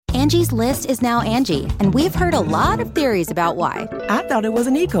Angie's List is now Angie, and we've heard a lot of theories about why. I thought it was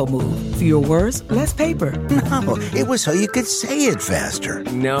an eco move. Fewer words, less paper. No, it was so you could say it faster.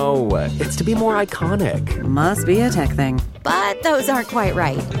 No, it's to be more iconic. Must be a tech thing. But those aren't quite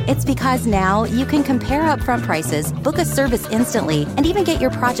right. It's because now you can compare upfront prices, book a service instantly, and even get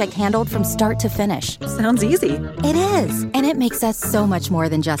your project handled from start to finish. Sounds easy. It is, and it makes us so much more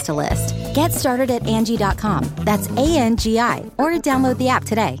than just a list. Get started at Angie.com. That's ANGI, or download the app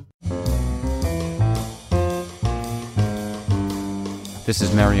today. This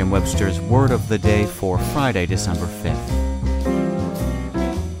is Merriam-Webster's Word of the Day for Friday, December 5th.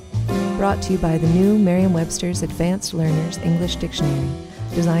 Brought to you by the new Merriam-Webster's Advanced Learners English Dictionary,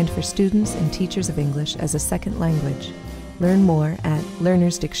 designed for students and teachers of English as a second language. Learn more at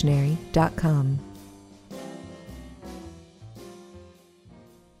learnersdictionary.com.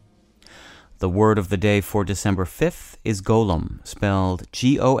 The word of the day for December 5th is golem, spelled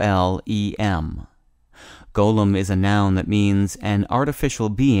G-O-L-E-M. Golem is a noun that means an artificial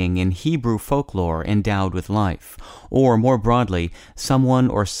being in Hebrew folklore endowed with life, or more broadly, someone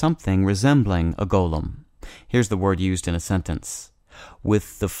or something resembling a golem. Here's the word used in a sentence.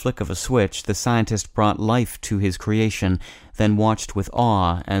 With the flick of a switch, the scientist brought life to his creation, then watched with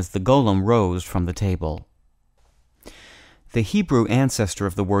awe as the golem rose from the table. The Hebrew ancestor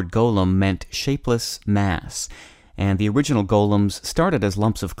of the word golem meant shapeless mass, and the original golems started as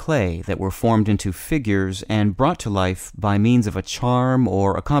lumps of clay that were formed into figures and brought to life by means of a charm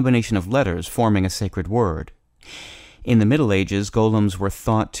or a combination of letters forming a sacred word. In the Middle Ages, golems were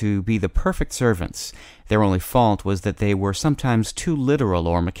thought to be the perfect servants. Their only fault was that they were sometimes too literal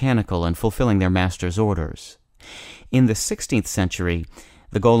or mechanical in fulfilling their master's orders. In the 16th century,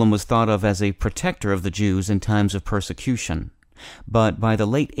 the golem was thought of as a protector of the Jews in times of persecution. But by the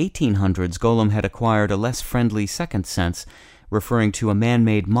late 1800s, golem had acquired a less friendly second sense, referring to a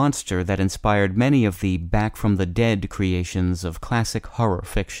man-made monster that inspired many of the back-from-the-dead creations of classic horror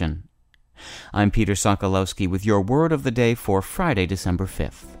fiction. I'm Peter Sokolowski with your Word of the Day for Friday, December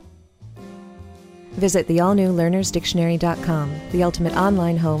 5th. Visit the all-new learnersdictionary.com, the ultimate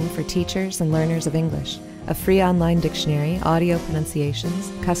online home for teachers and learners of English. A free online dictionary, audio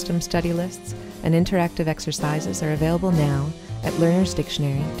pronunciations, custom study lists, and interactive exercises are available now at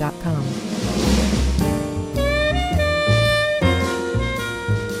learnersdictionary.com.